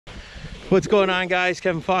What's going on, guys?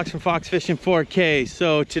 Kevin Fox from Fox Fishing 4K.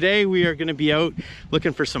 So today we are going to be out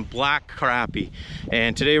looking for some black crappie,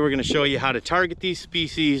 and today we're going to show you how to target these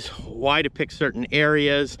species, why to pick certain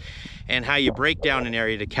areas, and how you break down an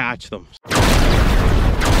area to catch them.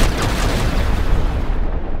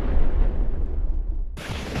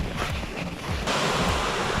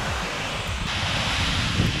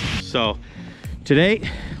 So today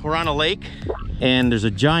we're on a lake and there's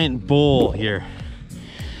a giant bowl here.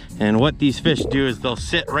 And what these fish do is they'll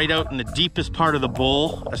sit right out in the deepest part of the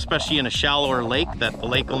bowl, especially in a shallower lake that the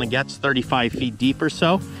lake only gets 35 feet deep or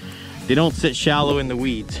so. They don't sit shallow in the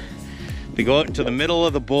weeds. They go out into the middle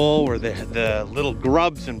of the bowl where the little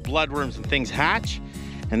grubs and bloodworms and things hatch,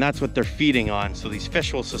 and that's what they're feeding on. So these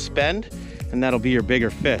fish will suspend, and that'll be your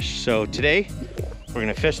bigger fish. So today, we're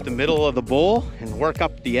gonna fish the middle of the bowl and work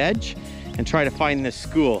up the edge and try to find this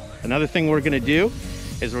school. Another thing we're gonna do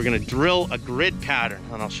is we're gonna drill a grid pattern,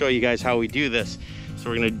 and I'll show you guys how we do this. So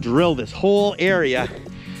we're gonna drill this whole area,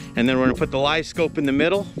 and then we're gonna put the live scope in the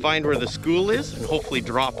middle, find where the school is, and hopefully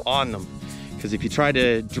drop on them. Because if you try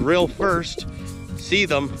to drill first, see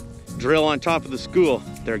them, drill on top of the school,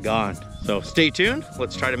 they're gone. So stay tuned,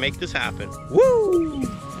 let's try to make this happen. Woo!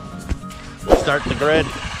 Let's start the grid.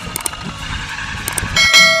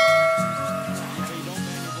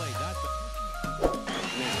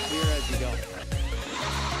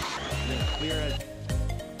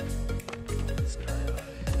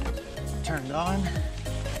 Turned on.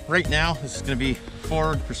 Right now, this is going to be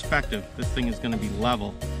forward perspective. This thing is going to be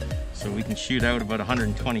level, so we can shoot out about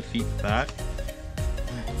 120 feet with that.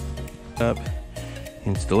 Up,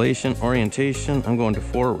 installation, orientation. I'm going to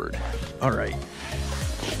forward. All right.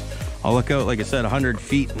 I'll look out, like I said, 100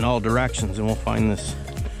 feet in all directions, and we'll find this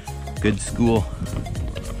good school.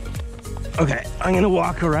 Okay, I'm going to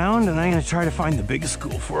walk around, and I'm going to try to find the big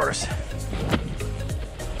school for us.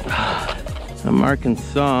 I'm marking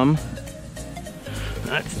some.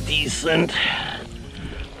 That's decent.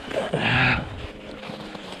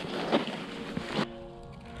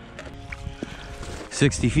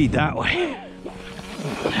 60 feet that way.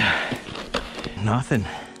 Nothing.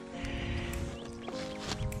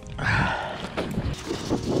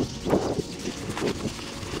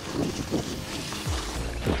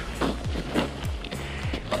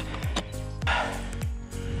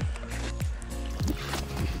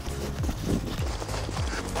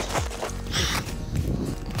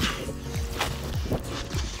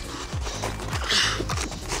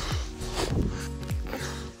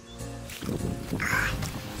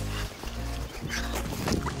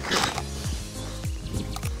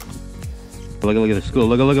 Look at the school.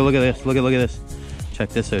 Look at this. Look at this. Check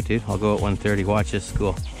this out, dude. I'll go at 130. Watch this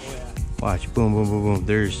school. Watch. Boom, boom, boom, boom.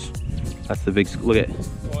 That's the big school. Look at it.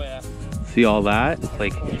 Oh yeah. See all that? It's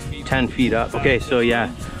like 10 feet up. Okay, so yeah,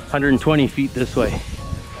 120 feet this way.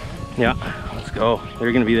 Yeah, let's go.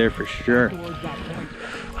 They're gonna be there for sure.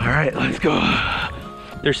 All right, let's go.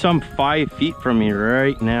 There's some 5 feet from me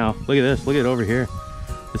right now. Look at this. Look at it over here.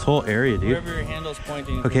 This whole area, dude. Wherever your handle's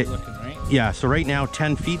pointing, okay. Looking, right? Yeah, so right now,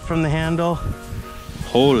 10 feet from the handle.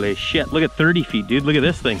 Holy shit, look at 30 feet, dude. Look at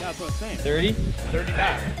this thing. That's what I'm saying. 30? 30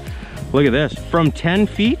 back. Look at this. From 10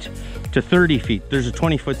 feet to 30 feet, there's a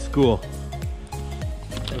 20-foot school.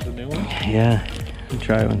 There's a new one? Yeah,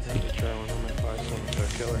 try one. See. Try one. I might buy some for a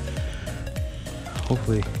killer.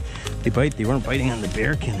 Hopefully they bite. They weren't biting on the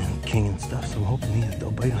bear king and stuff, so I'm hoping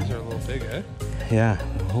they'll bite on them. These are a little big, eh? Yeah,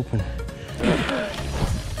 I'm hoping.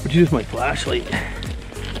 What'd you do with my flashlight?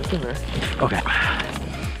 It's in there. Okay.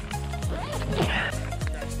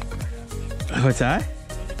 What's that?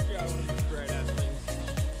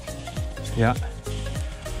 Yeah.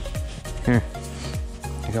 Here.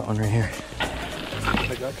 I got one right here.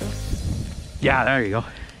 I got that? Yeah, there you go.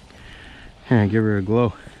 Here, give her a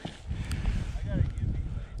glow.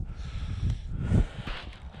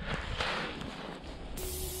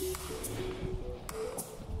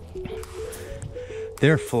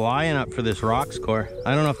 They're flying up for this Roxcor.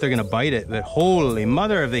 I don't know if they're gonna bite it, but holy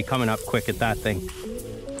mother, are they coming up quick at that thing.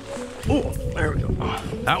 Oh, there we go. Oh,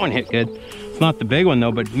 that one hit good. It's not the big one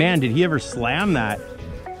though, but man, did he ever slam that.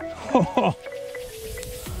 Oh,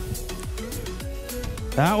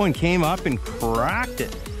 that one came up and cracked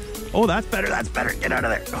it. Oh, that's better, that's better. Get out of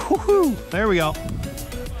there. Woohoo! There we go.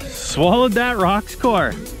 Swallowed that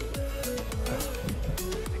Roxcor.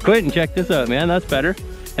 Quentin, check this out, man. That's better.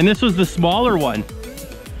 And this was the smaller one.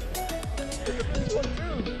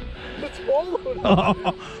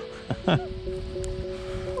 Oh.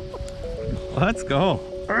 Let's go.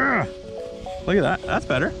 Look at that. That's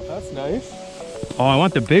better. That's nice. Oh, I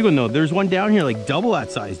want the big one though. There's one down here like double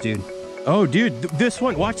that size, dude. Oh, dude, this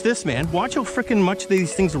one, watch this, man. Watch how freaking much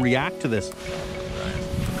these things react to this.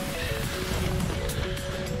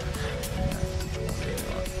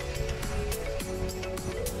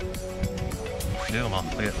 Look at them all.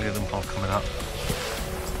 Look at them all coming up.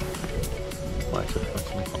 Watch it. Watch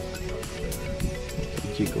them all.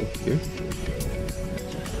 Did you go here?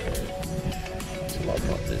 There's a lot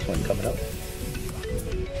more. There's one coming up.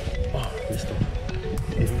 Oh, missed him.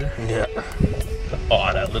 Yeah.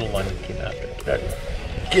 Oh, that little one came after.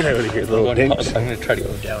 Get out of here, little dinks. I'm going to try to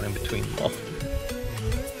go down in between them all.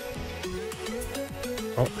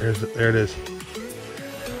 Oh, there it is.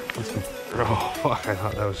 Oh, fuck, I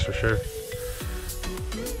thought that was for sure.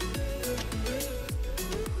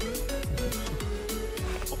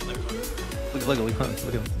 Oh, there's one. Look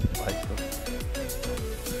at him.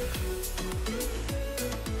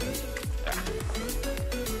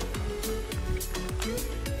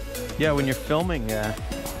 Yeah, when you're filming,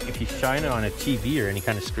 if you shine it on a TV or any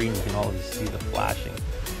kind of screen, you can always see the flashing.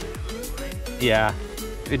 Yeah,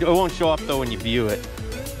 it won't show up though when you view it.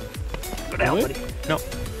 Go down, buddy. No. All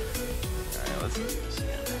right, let's do this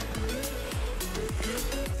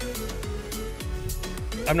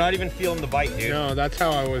again. I'm not even feeling the bite, dude. No, that's how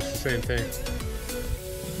I was the same thing.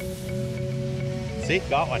 See,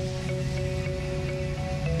 got one.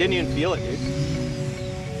 Didn't even feel it, dude.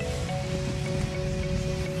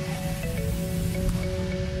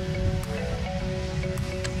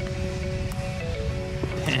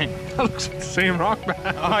 That looks like the same rock bass.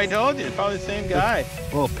 Oh, I told you, it's probably the same guy.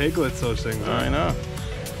 Well, piglets, those things are. I know.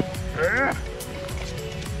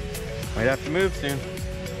 Might have to move soon.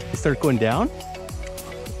 They start going down.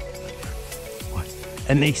 What?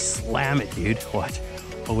 And they slam it, dude. Watch.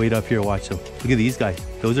 I'll wait up here, watch them. Look at these guys.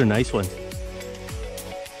 Those are nice ones.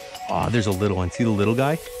 Oh, there's a little one. See the little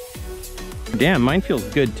guy? Damn, mine feels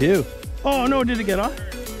good too. Oh no, did it get off?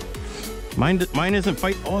 Mine isn't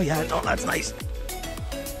fight. Oh yeah, no, that's nice.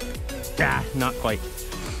 Ah, not quite.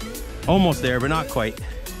 Almost there, but not quite.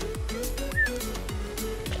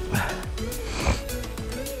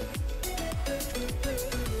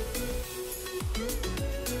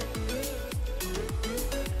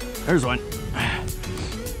 There's one.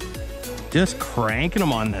 Just cranking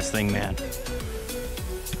them on this thing, man.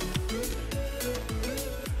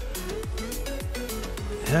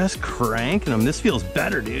 Just cranking them. This feels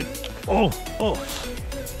better, dude. Oh,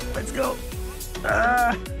 let's go.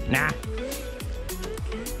 Nah.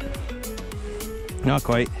 Not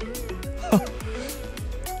quite.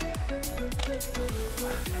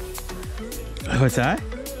 What's that?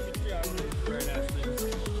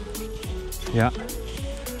 Yeah.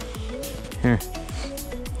 Here.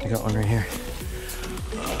 I got one right here.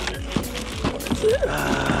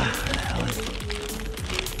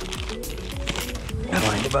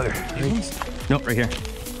 Find the bugger. No, right here.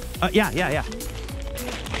 Yeah.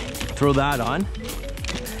 Throw that on.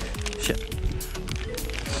 Shit.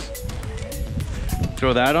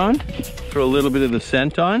 Throw that on. Throw a little bit of the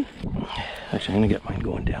scent on. Actually, I'm gonna get mine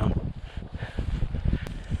going down.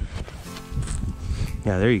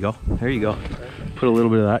 Yeah, there you go. There you go. Put a little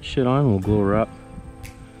bit of that shit on, we'll glow her up.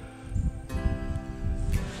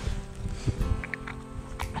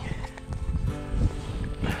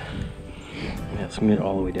 Yeah, so I'm gonna get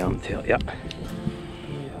all the way down the tail. Yep.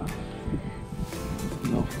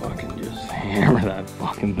 No fucking, just hammer that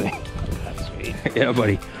fucking thing. That's sweet. Yeah,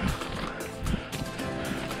 buddy.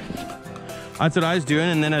 That's what I was doing,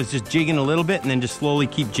 and then I was just jigging a little bit and then just slowly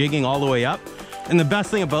keep jigging all the way up. And the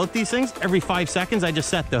best thing about these things, every 5 seconds I just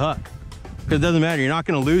set the hook. Because it doesn't matter, you're not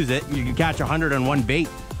gonna lose it. You can catch 100 on one bait.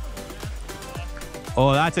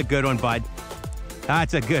 Oh, that's a good one, bud.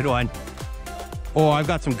 That's a good one. Oh, I've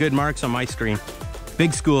got some good marks on my screen.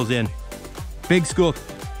 Big school's in. Big school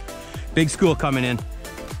coming in.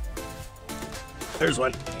 There's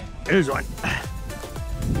one. There's one.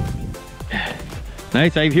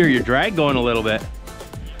 Nice, I hear your drag going a little bit.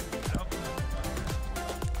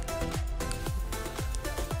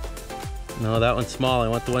 No, that one's small. I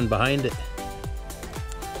want the one behind it.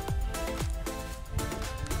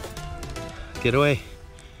 Get away.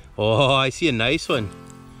 Oh, I see a nice one.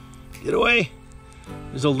 Get away.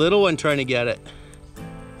 There's a little one trying to get it.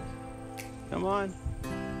 Come on.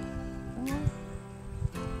 Come on.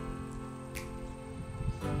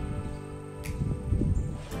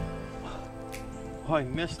 Oh, I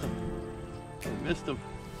missed him. I missed him.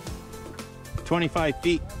 25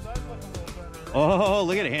 feet. Oh,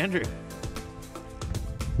 look at Andrew.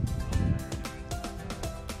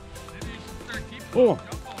 Oh.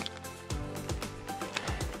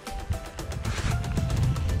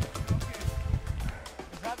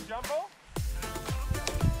 Is that jumbo?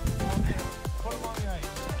 Put him on the ice.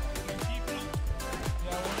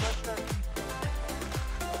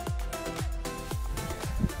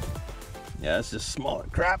 Yeah, it's just smaller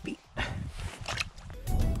crappie.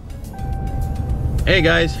 Hey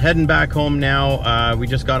guys, heading back home now. We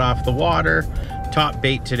just got off the water. Top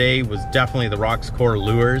bait today was definitely the Roxcor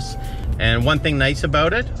lures. And one thing nice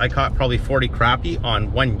about it, I caught probably 40 crappie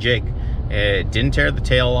on one jig. It didn't tear the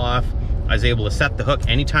tail off. I was able to set the hook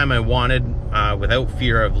anytime I wanted without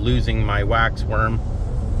fear of losing my wax worm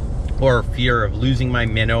or fear of losing my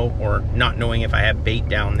minnow or not knowing if I have bait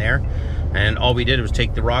down there. And all we did was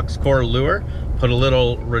take the Roxcor lure, put a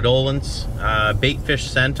little Redolence bait fish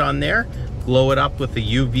scent on there, glow it up with the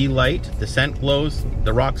UV light. The scent glows,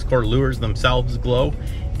 the Roxcor lures themselves glow,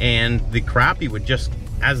 and the crappie would just,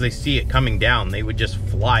 as they see it coming down, they would just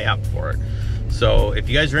fly up for it. So if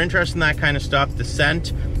you guys are interested in that kind of stuff, the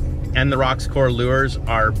scent and the Roxcor lures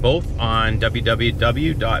are both on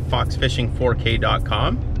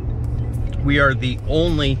www.foxfishing4k.com. We are the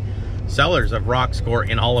only sellers of Roxcor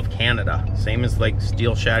in all of Canada. Same as like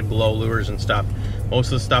steel shad glow lures and stuff. Most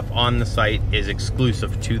of the stuff on the site is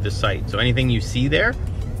exclusive to the site. So anything you see there,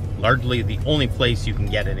 largely the only place you can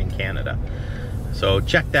get it in Canada. So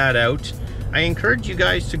check that out. I encourage you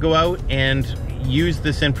guys to go out and use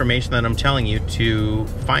this information that I'm telling you to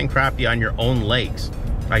find crappie on your own lakes.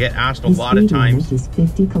 I get asked a lot of times. Is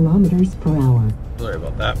 50 kilometers per hour. Sorry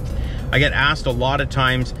about that. I get asked a lot of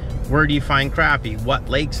times, where do you find crappie? What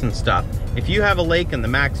lakes and stuff? If you have a lake and the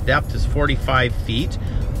max depth is 45 feet,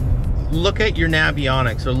 look at your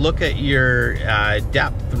Navionics or look at your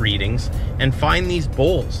depth readings and find these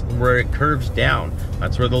bowls where it curves down.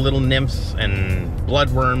 That's where the little nymphs and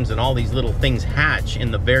bloodworms and all these little things hatch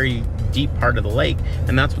in the very deep part of the lake,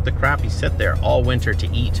 and that's what the crappie sit there all winter to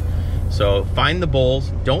eat. So find the bowls,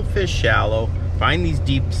 don't fish shallow, find these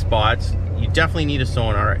deep spots. You definitely need a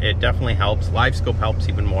sonar, it definitely helps. Livescope helps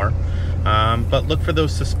even more. But look for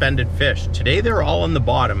those suspended fish. Today they're all on the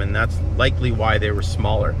bottom, and that's likely why they were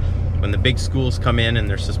smaller. When the big schools come in and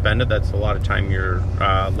they're suspended, that's a lot of time your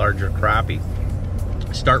larger crappie.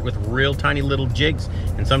 Start with real tiny little jigs,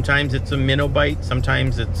 and sometimes it's a minnow bite,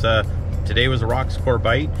 sometimes it's today was a Roxcor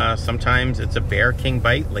bite, sometimes it's a bear king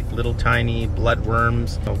bite, like little tiny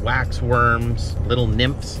bloodworms, wax worms, little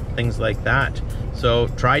nymphs, things like that. So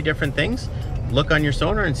try different things, look on your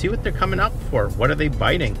sonar and see what they're coming up for. What are they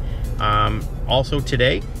biting? Also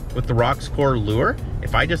today with the Roxcor lure,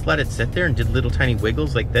 if I just let it sit there and did little tiny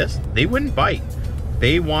wiggles like this, they wouldn't bite.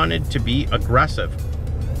 They wanted to be aggressive.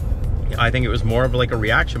 I think it was more of like a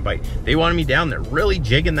reaction bite. They wanted me down there really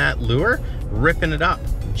jigging that lure, ripping it up,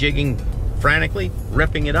 jigging frantically,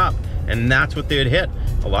 ripping it up, and that's what they would hit.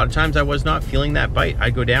 A lot of times I was not feeling that bite.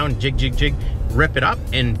 I'd go down, jig, jig, jig, rip it up,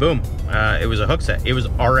 and boom, it was a hook set. It was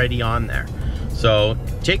already on there. So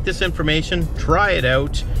take this information, try it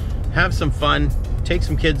out, have some fun, take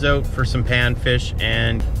some kids out for some panfish,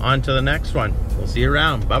 and on to the next one. We'll see you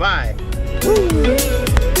around. Bye-bye.